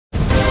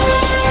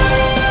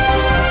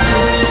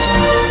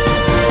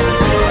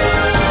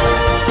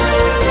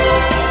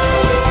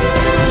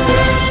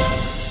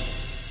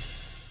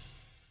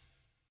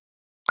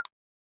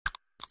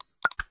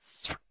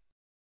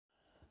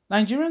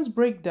Nigerians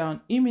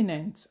breakdown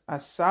imminent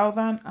as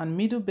Southern and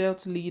Middle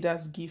Belt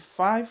leaders give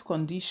 5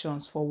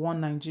 conditions for one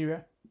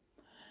Nigeria.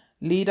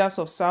 Leaders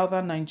of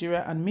Southern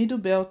Nigeria and Middle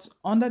Belt,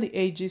 under the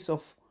aegis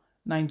of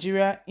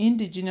Nigeria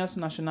Indigenous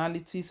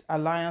Nationalities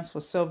Alliance for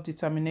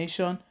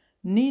Self-Determination,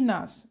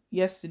 NINAS,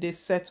 yesterday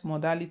set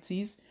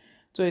modalities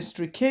to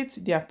extricate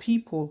their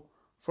people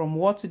from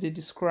what they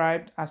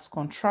described as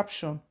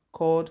contraption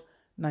called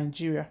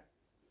Nigeria.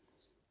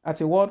 At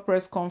a World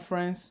Press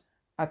Conference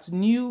at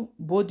New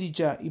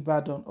Bodija,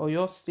 Ibadan,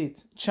 Oyo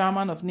State,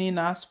 Chairman of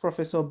NINAS,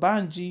 Professor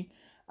Banji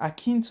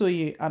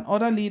Akintoye, and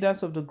other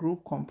leaders of the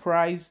group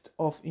comprised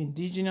of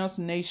indigenous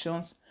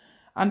nations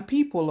and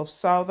people of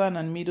Southern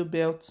and Middle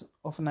Belt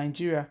of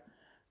Nigeria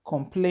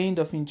complained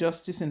of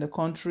injustice in the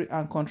country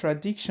and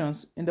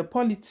contradictions in the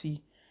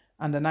polity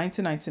and the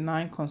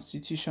 1999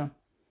 Constitution.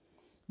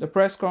 The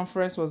press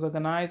conference was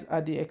organized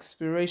at the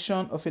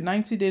expiration of a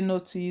 90-day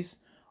notice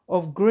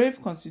of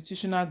grave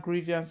constitutional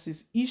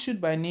grievances issued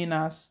by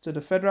NINAS to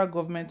the federal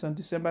government on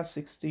December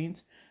 16,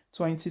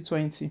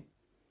 2020.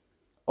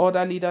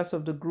 Other leaders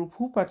of the group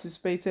who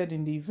participated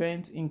in the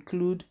event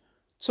include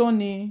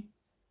Tony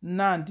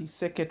Nandi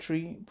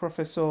Secretary,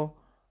 Professor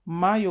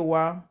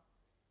Mayowa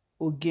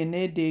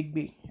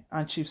Ogenedegbe,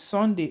 and Chief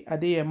Sunday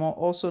Adeyemo,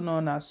 also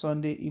known as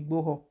Sunday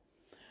Igboho.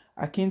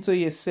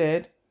 Akintoye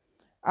said,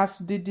 as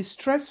the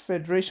distressed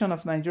Federation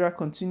of Nigeria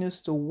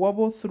continues to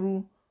wobble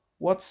through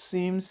what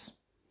seems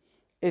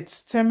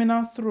its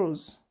terminal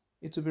throes,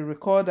 it will be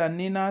recalled that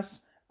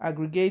NINAS,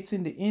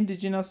 aggregating the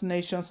indigenous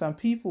nations and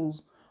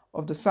peoples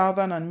of the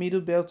Southern and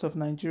Middle Belt of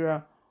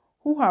Nigeria,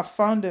 who have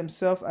found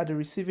themselves at the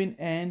receiving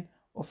end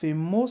of a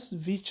most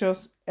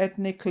vicious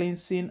ethnic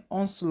cleansing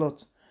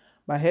onslaught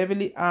by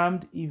heavily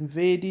armed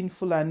invading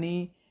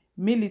Fulani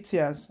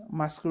militias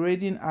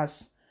masquerading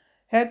as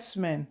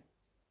headsmen,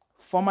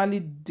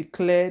 formally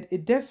declared a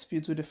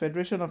dispute with the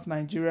Federation of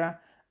Nigeria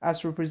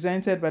as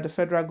represented by the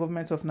federal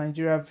government of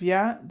Nigeria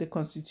via the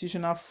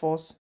Constitutional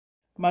Force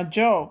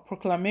Majeure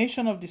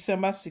Proclamation of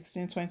December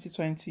 16,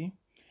 2020,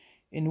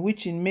 in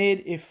which it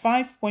made a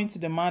 5-point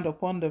demand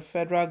upon the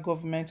federal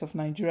government of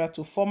Nigeria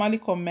to formally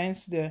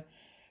commence the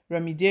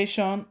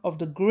remediation of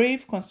the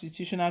grave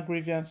constitutional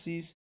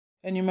grievances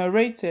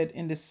enumerated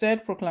in the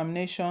said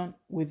proclamation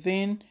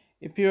within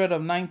a period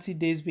of 90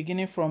 days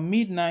beginning from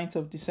midnight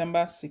of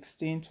December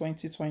 16,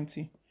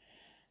 2020.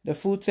 The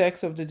full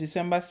text of the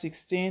December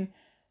 16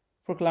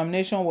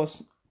 proclamation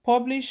was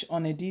published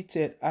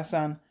unedited as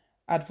an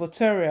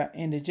advertorial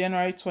in the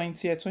January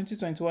 20,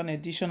 2021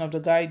 edition of The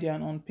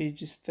Guardian on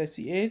pages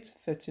 38,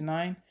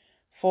 39,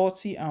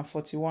 40, and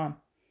 41.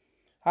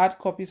 Hard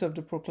copies of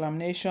the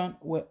proclamation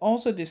were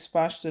also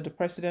dispatched to the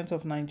President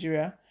of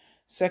Nigeria,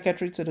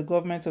 Secretary to the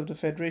Government of the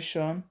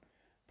Federation,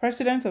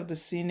 President of the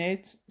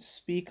Senate,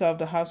 Speaker of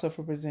the House of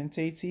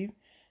Representatives,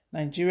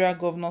 Nigeria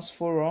Governors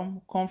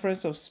Forum,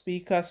 Conference of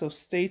Speakers of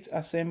State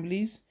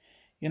Assemblies,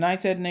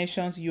 United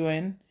Nations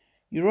UN,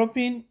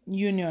 European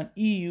Union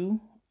EU,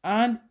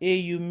 and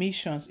AU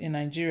missions in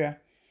Nigeria,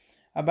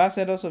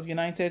 ambassadors of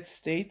United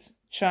States,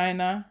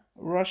 China,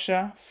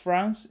 Russia,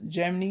 France,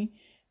 Germany,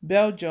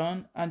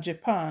 Belgium, and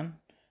Japan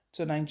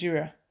to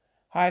Nigeria,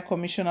 High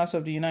Commissioners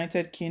of the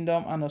United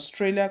Kingdom and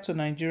Australia to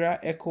Nigeria,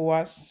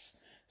 ECOWAS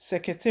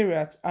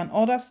Secretariat, and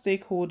other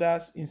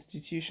stakeholders,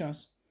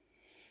 institutions.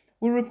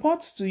 We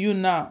report to you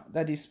now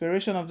that the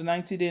expiration of the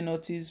 90-day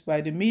notice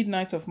by the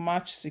midnight of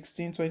March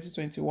 16,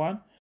 2021,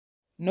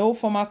 no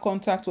formal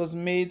contact was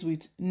made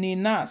with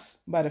NINAS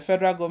by the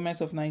federal government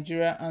of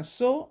Nigeria, and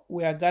so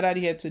we are gathered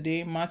here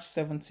today, March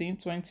 17,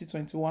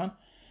 2021,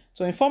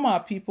 to inform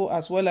our people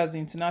as well as the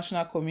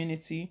international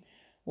community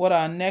what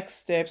our next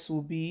steps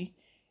will be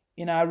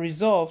in our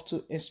resolve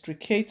to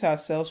extricate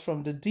ourselves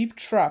from the deep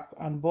trap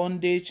and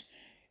bondage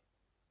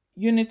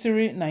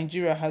unitary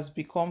Nigeria has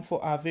become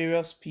for our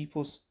various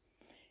peoples.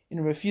 In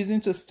refusing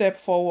to step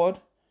forward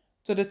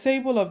to the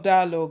table of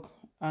dialogue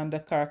and the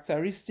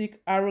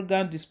characteristic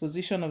arrogant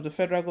disposition of the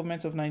federal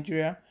government of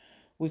Nigeria,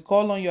 we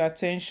call on your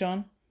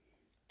attention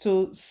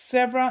to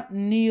several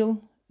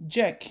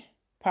kneel-jerk,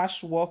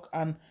 patchwork,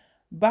 and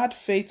bad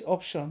faith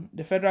option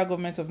the federal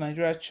government of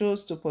Nigeria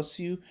chose to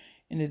pursue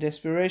in the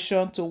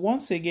desperation to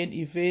once again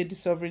evade the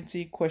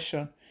sovereignty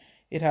question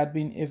it had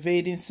been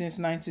evading since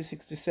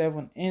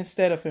 1967,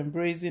 instead of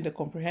embracing the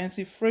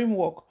comprehensive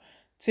framework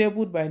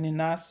tabled by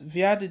NINAS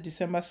via the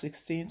December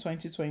 16,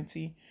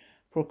 2020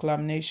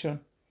 proclamation.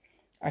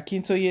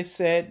 Akintoye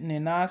said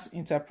NINAS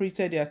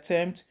interpreted the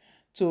attempt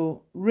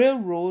to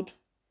railroad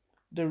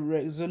the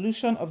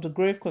resolution of the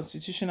grave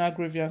constitutional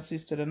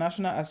grievances to the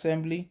National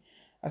Assembly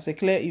as a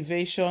clear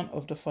evasion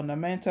of the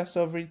fundamental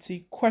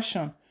sovereignty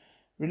question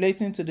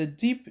relating to the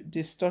deep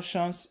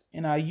distortions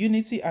in our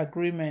unity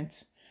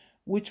agreement,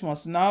 which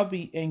must now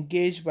be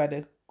engaged by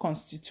the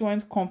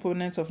constituent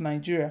components of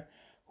Nigeria,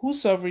 whose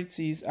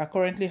sovereignties are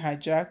currently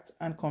hijacked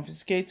and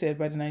confiscated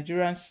by the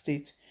Nigerian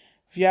state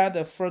via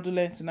the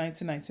fraudulent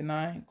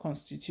 1999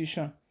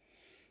 Constitution.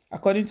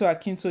 According to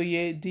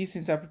Akintoye, this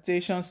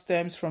interpretation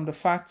stems from the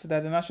fact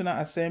that the National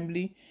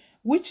Assembly,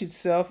 which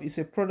itself is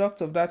a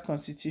product of that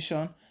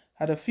Constitution,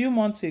 had a few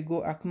months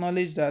ago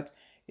acknowledged that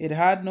it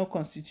had no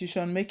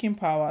constitution-making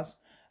powers,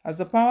 as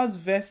the powers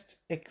vest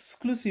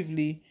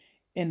exclusively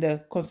in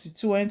the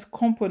constituent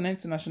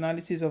component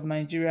nationalities of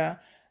Nigeria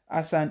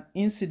as an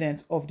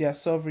incident of their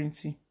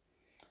sovereignty.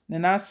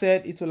 Nana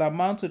said it will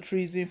amount to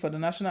treason for the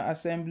National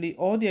Assembly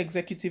or the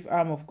executive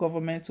arm of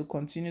government to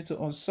continue to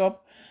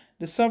usurp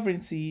the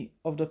sovereignty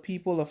of the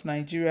people of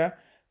Nigeria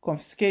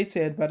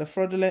confiscated by the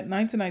fraudulent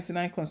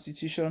 1999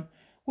 Constitution,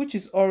 which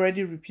is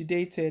already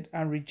repudiated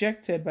and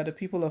rejected by the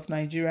people of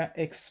Nigeria,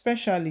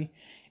 especially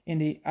in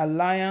the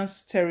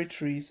alliance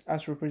territories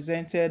as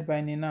represented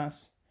by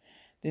NINAS.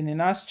 The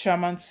NINAS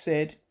chairman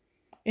said,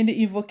 "In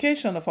the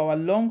invocation of our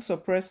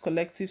long-suppressed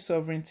collective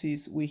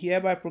sovereignties, we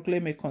hereby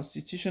proclaim a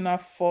constitutional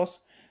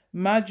force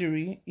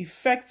majeure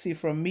effective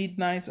from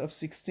midnight of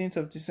 16th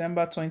of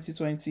December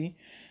 2020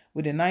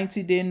 with a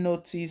 90-day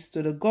notice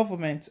to the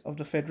government of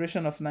the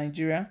Federation of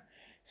Nigeria,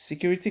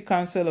 Security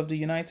Council of the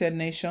United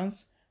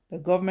Nations, the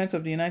government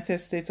of the United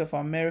States of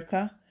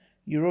America,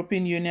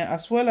 European Union,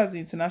 as well as the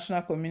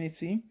international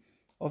community,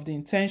 of the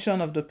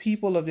intention of the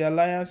people of the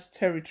alliance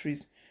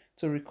territories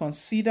to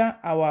reconsider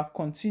our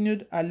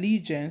continued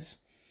allegiance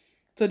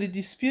to the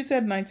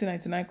disputed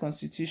 1999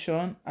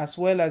 Constitution as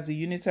well as the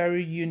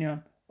unitary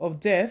union of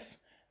death,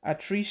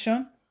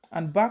 attrition,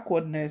 and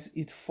backwardness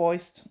it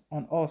foist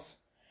on us."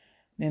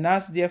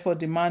 NINAS therefore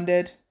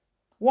demanded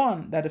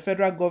 1. That the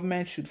federal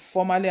government should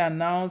formally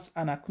announce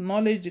and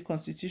acknowledge the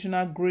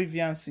constitutional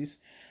grievances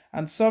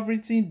and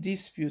sovereignty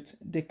dispute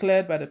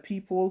declared by the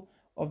people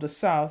of the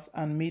South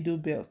and Middle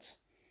Belt.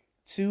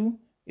 2.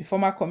 A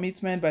formal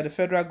commitment by the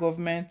federal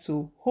government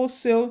to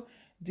wholesale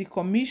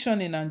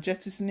decommissioning and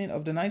jettisoning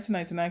of the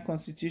 1999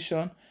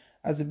 Constitution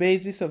as the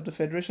basis of the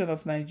Federation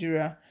of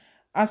Nigeria,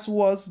 as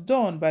was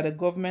done by the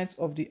government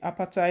of the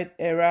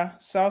apartheid-era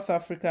South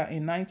Africa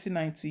in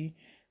 1990,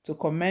 to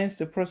commence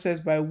the process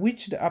by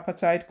which the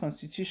apartheid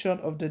constitution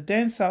of the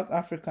then South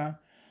Africa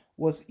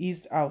was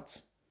eased out.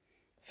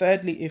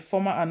 Thirdly, a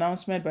formal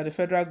announcement by the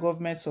federal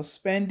government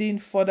suspending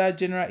further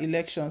general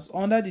elections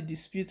under the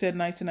disputed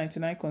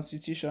 1999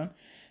 Constitution,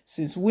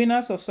 since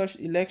winners of such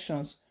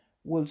elections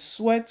will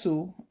swear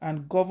to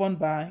and govern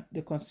by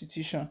the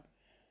Constitution.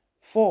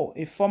 4.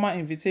 A formal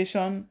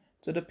invitation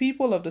to the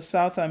people of the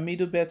South and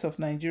Middle Belt of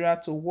Nigeria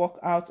to work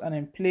out and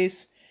in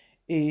place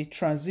a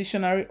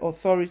transitionary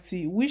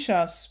authority which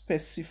shall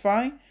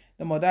specify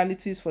the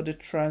modalities for the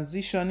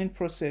transitioning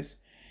process,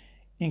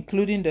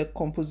 including the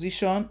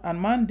composition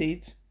and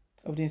mandate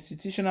of the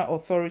institutional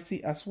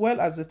authority as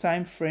well as the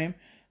time frame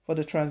for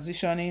the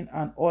transitioning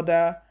and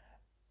other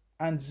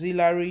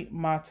ancillary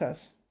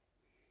matters.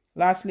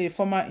 Lastly, a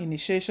formal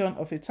initiation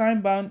of a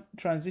time-bound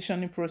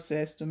transitioning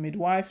process to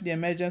midwife the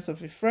emergence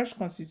of a fresh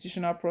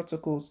constitutional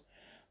protocols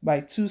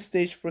by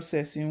two-stage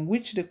process in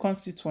which the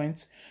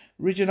constituent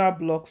regional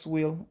blocks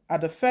will,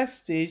 at the first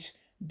stage,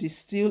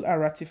 distill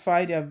and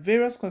ratify their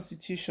various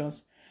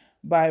constitutions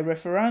by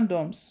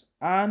referendums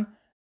and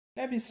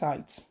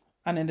plebiscites,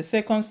 and in the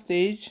second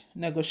stage,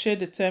 negotiate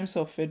the terms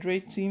of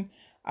federating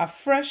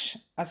afresh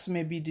as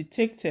may be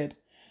dictated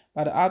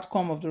by the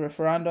outcome of the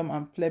referendum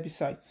and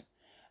plebiscite.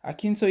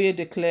 Akintoye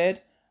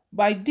declared,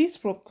 "By this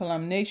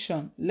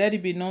proclamation, let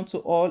it be known to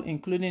all,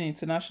 including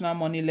international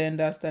money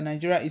lenders, that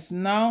Nigeria is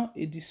now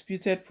a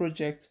disputed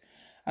project,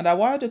 and that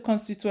while the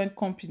constituent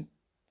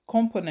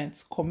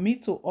components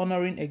commit to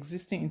honoring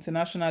existing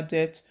international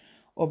debt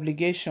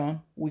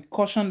obligation, we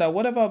caution that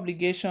whatever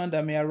obligation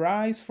that may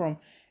arise from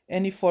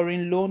any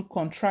foreign loan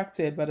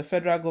contracted by the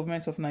federal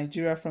government of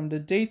Nigeria from the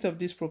date of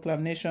this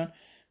proclamation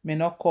may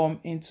not come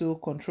into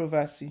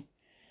controversy.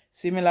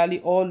 Similarly,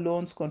 all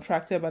loans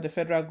contracted by the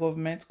federal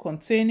government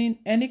containing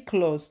any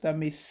clause that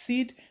may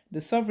cede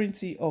the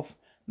sovereignty of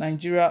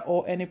Nigeria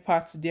or any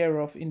part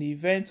thereof in the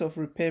event of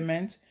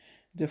repayment,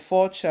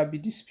 default shall be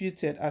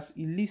disputed as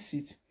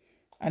illicit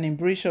and in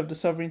breach of the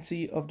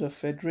sovereignty of the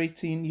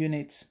federating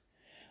units."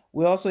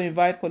 We also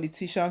invite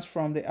politicians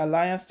from the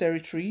alliance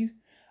territories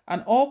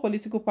and all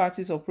political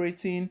parties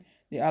operating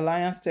the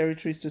alliance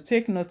territories to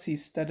take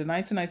notice that the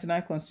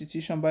 1999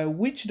 Constitution, by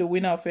which the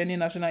winner of any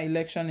national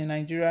election in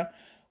Nigeria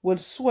will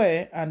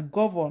swear and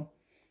govern,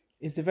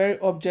 is the very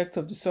object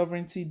of the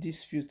sovereignty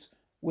dispute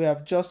we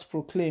have just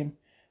proclaimed,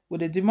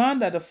 with a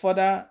demand that the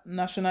further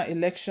national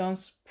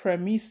elections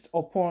premised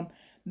upon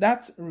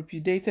that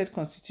repudiated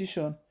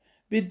constitution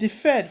be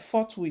deferred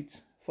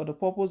forthwith for the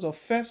purpose of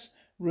first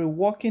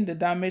reworking the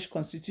damaged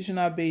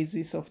constitutional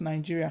basis of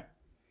Nigeria.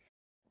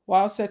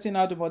 While setting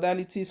out the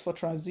modalities for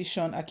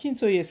transition,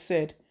 Akintoye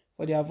said,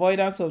 for the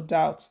avoidance of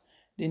doubt,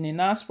 the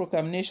NINAS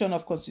proclamation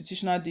of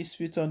constitutional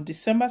dispute on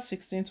December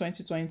 16,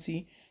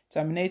 2020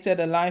 terminated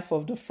the life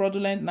of the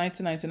fraudulent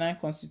 1999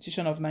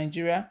 Constitution of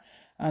Nigeria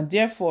and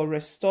therefore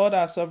restored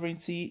our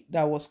sovereignty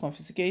that was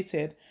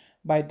confiscated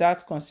by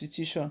that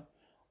constitution.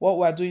 What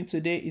we are doing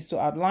today is to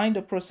outline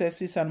the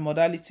processes and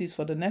modalities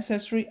for the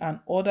necessary and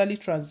orderly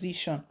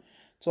transition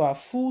to our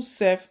full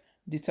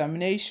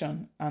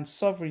self-determination and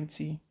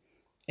sovereignty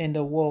in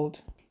the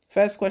world.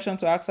 First question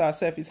to ask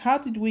ourselves is, how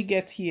did we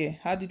get here?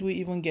 How did we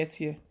even get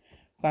here?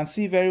 You can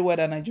see very well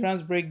that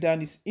Nigerians'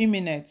 breakdown is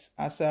imminent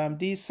as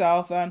these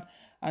southern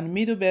and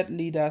middle belt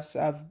leaders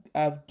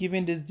have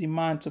given this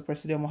demand to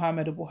President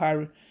Muhammadu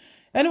Buhari.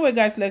 Anyway,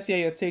 guys, let's hear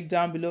your take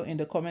down below in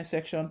the comment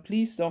section.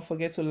 Please don't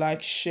forget to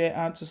like, share,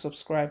 and to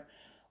subscribe.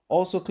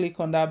 Also, click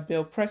on that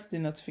bell, press the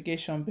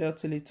notification bell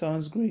till it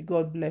turns green.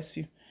 God bless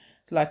you.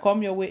 Till I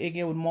come your way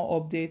again with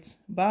more updates.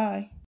 Bye.